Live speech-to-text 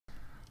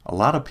A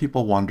lot of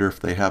people wonder if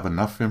they have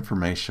enough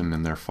information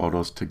in their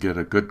photos to get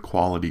a good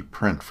quality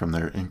print from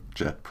their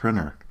inkjet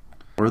printer.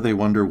 Or they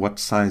wonder, what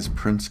size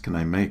prints can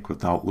I make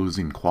without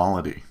losing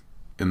quality?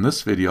 In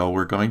this video,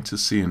 we're going to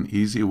see an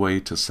easy way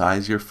to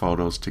size your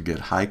photos to get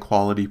high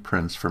quality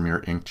prints from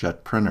your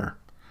inkjet printer.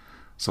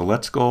 So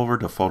let's go over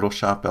to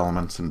Photoshop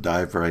Elements and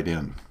dive right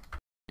in.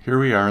 Here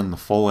we are in the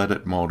full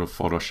edit mode of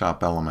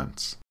Photoshop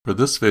Elements. For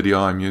this video,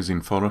 I'm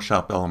using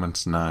Photoshop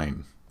Elements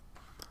 9.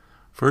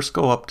 First,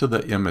 go up to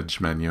the Image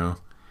menu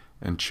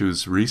and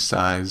choose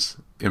Resize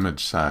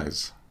Image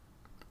Size.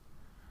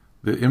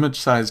 The Image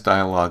Size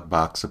dialog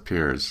box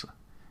appears.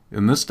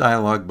 In this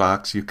dialog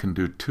box, you can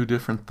do two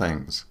different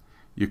things.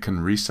 You can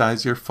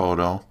resize your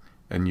photo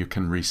and you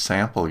can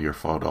resample your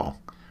photo,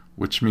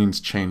 which means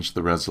change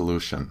the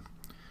resolution.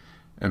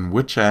 And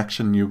which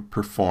action you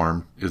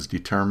perform is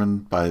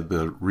determined by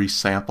the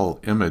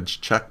Resample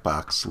Image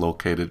checkbox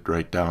located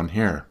right down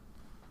here.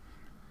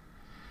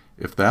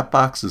 If that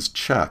box is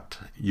checked,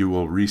 you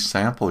will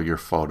resample your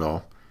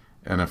photo,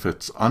 and if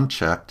it's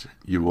unchecked,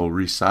 you will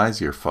resize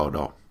your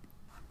photo.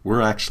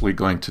 We're actually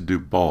going to do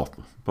both,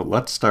 but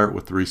let's start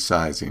with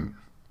resizing.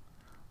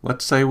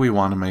 Let's say we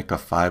want to make a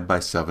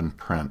 5x7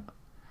 print.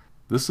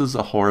 This is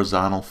a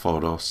horizontal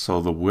photo,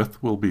 so the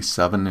width will be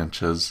 7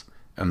 inches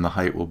and the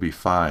height will be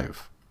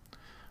 5.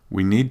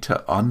 We need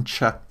to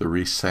uncheck the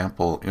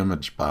Resample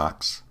Image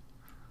box,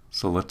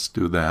 so let's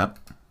do that.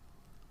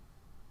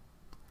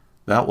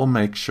 That will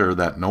make sure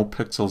that no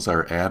pixels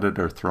are added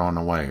or thrown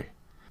away.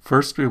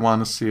 First, we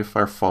want to see if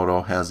our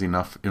photo has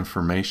enough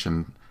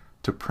information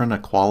to print a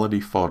quality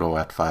photo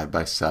at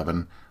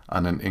 5x7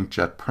 on an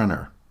inkjet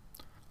printer.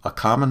 A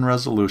common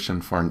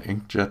resolution for an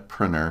inkjet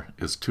printer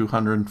is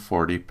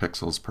 240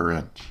 pixels per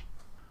inch.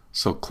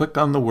 So click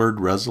on the word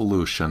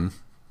resolution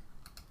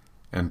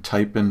and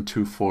type in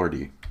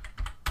 240.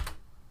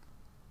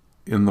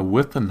 In the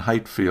width and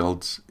height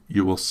fields,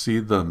 you will see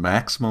the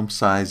maximum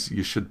size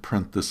you should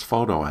print this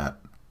photo at.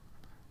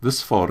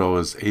 This photo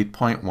is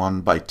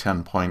 8.1 by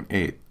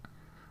 10.8,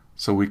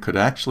 so we could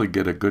actually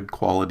get a good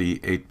quality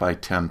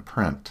 8x10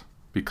 print,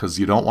 because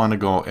you don't want to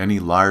go any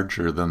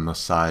larger than the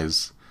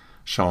size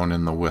shown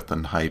in the width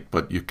and height,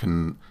 but you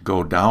can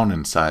go down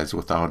in size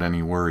without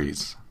any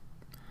worries.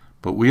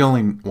 But we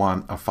only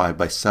want a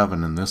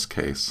 5x7 in this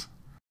case.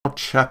 Now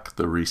check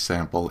the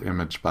Resample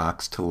Image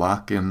box to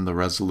lock in the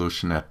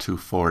resolution at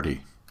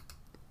 240.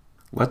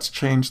 Let's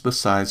change the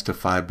size to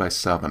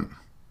 5x7.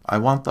 I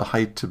want the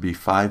height to be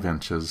 5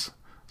 inches,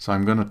 so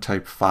I'm going to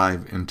type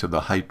 5 into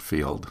the height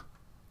field.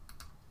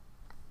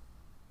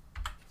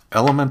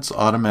 Elements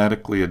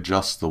automatically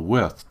adjust the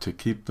width to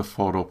keep the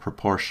photo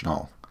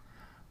proportional,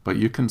 but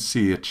you can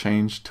see it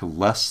changed to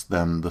less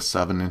than the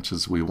 7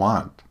 inches we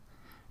want.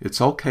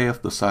 It's okay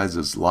if the size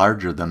is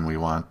larger than we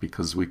want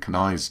because we can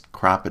always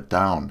crop it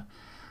down,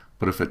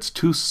 but if it's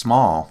too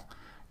small,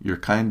 you're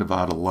kind of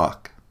out of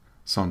luck.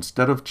 So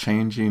instead of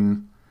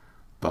changing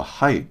the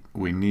height,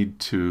 we need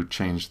to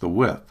change the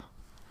width.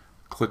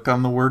 Click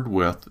on the word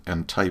width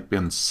and type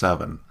in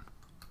 7.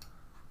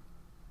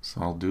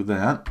 So I'll do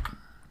that.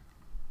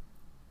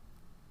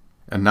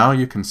 And now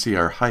you can see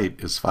our height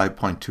is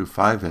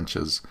 5.25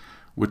 inches,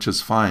 which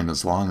is fine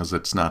as long as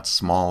it's not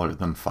smaller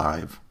than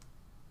 5.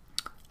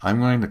 I'm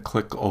going to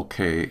click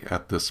OK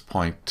at this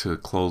point to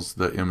close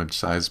the image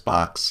size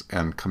box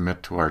and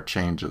commit to our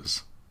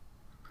changes.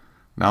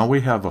 Now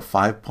we have a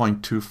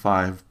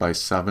 5.25 by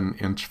 7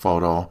 inch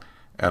photo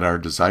at our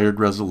desired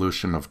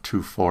resolution of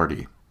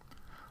 240.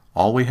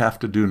 All we have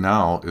to do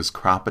now is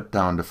crop it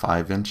down to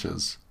 5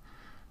 inches.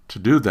 To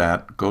do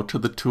that, go to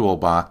the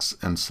toolbox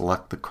and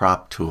select the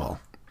crop tool.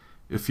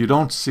 If you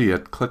don't see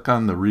it, click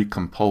on the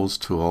recompose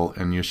tool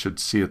and you should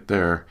see it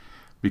there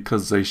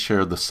because they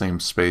share the same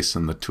space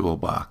in the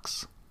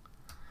toolbox.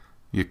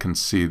 You can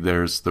see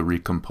there's the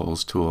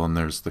recompose tool and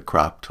there's the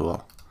crop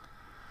tool.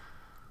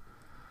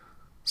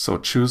 So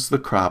choose the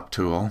crop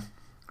tool.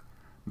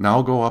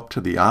 Now go up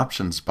to the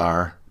options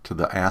bar to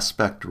the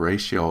aspect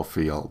ratio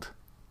field.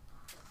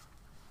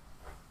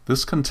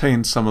 This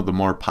contains some of the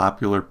more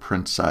popular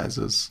print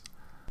sizes.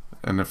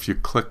 And if you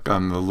click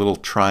on the little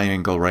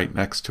triangle right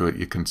next to it,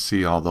 you can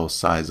see all those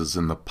sizes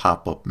in the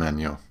pop-up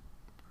menu.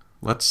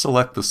 Let's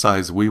select the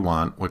size we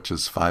want, which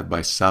is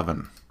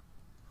 5x7.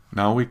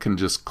 Now we can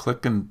just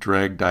click and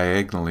drag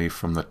diagonally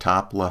from the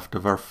top left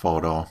of our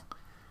photo,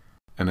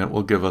 and it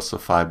will give us a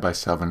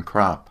 5x7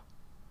 crop.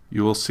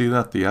 You will see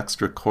that the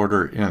extra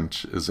 1/4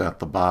 inch is at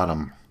the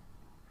bottom.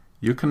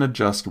 You can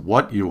adjust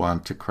what you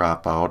want to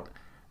crop out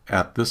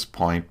at this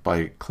point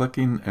by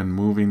clicking and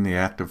moving the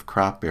active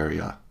crop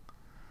area.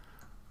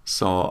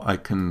 So I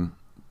can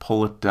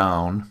pull it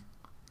down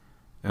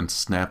and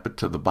snap it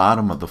to the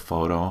bottom of the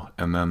photo,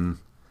 and then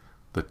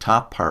the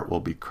top part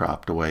will be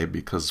cropped away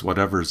because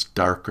whatever's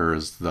darker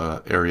is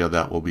the area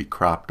that will be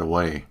cropped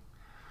away.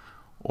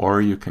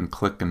 Or you can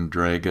click and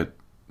drag it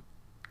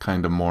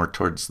kind of more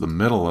towards the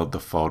middle of the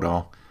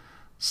photo,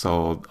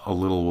 so a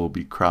little will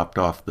be cropped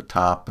off the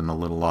top and a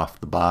little off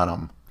the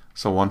bottom.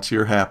 So once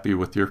you're happy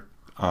with your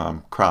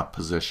crop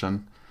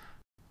position,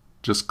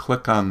 just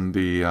click on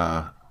the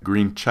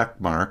green check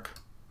mark.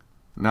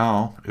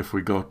 Now if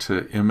we go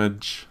to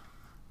Image,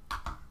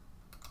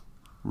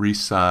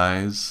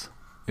 Resize,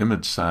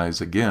 Image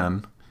Size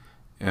again,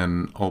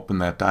 and open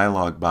that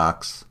dialog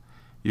box,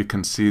 you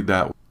can see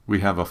that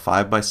we have a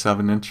 5 by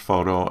 7 inch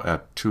photo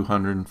at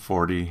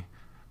 240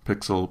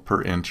 pixel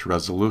per inch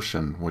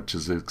resolution, which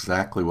is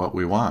exactly what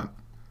we want.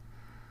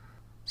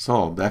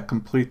 So that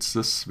completes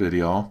this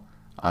video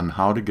on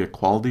how to get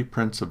quality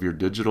prints of your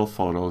digital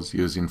photos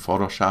using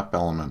Photoshop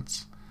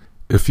Elements.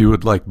 If you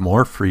would like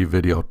more free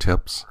video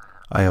tips,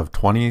 I have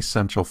 20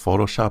 essential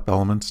Photoshop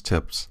Elements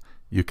tips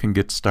you can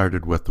get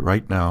started with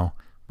right now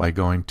by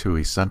going to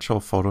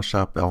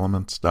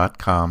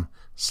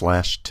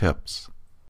essentialphotoshopelements.com/tips.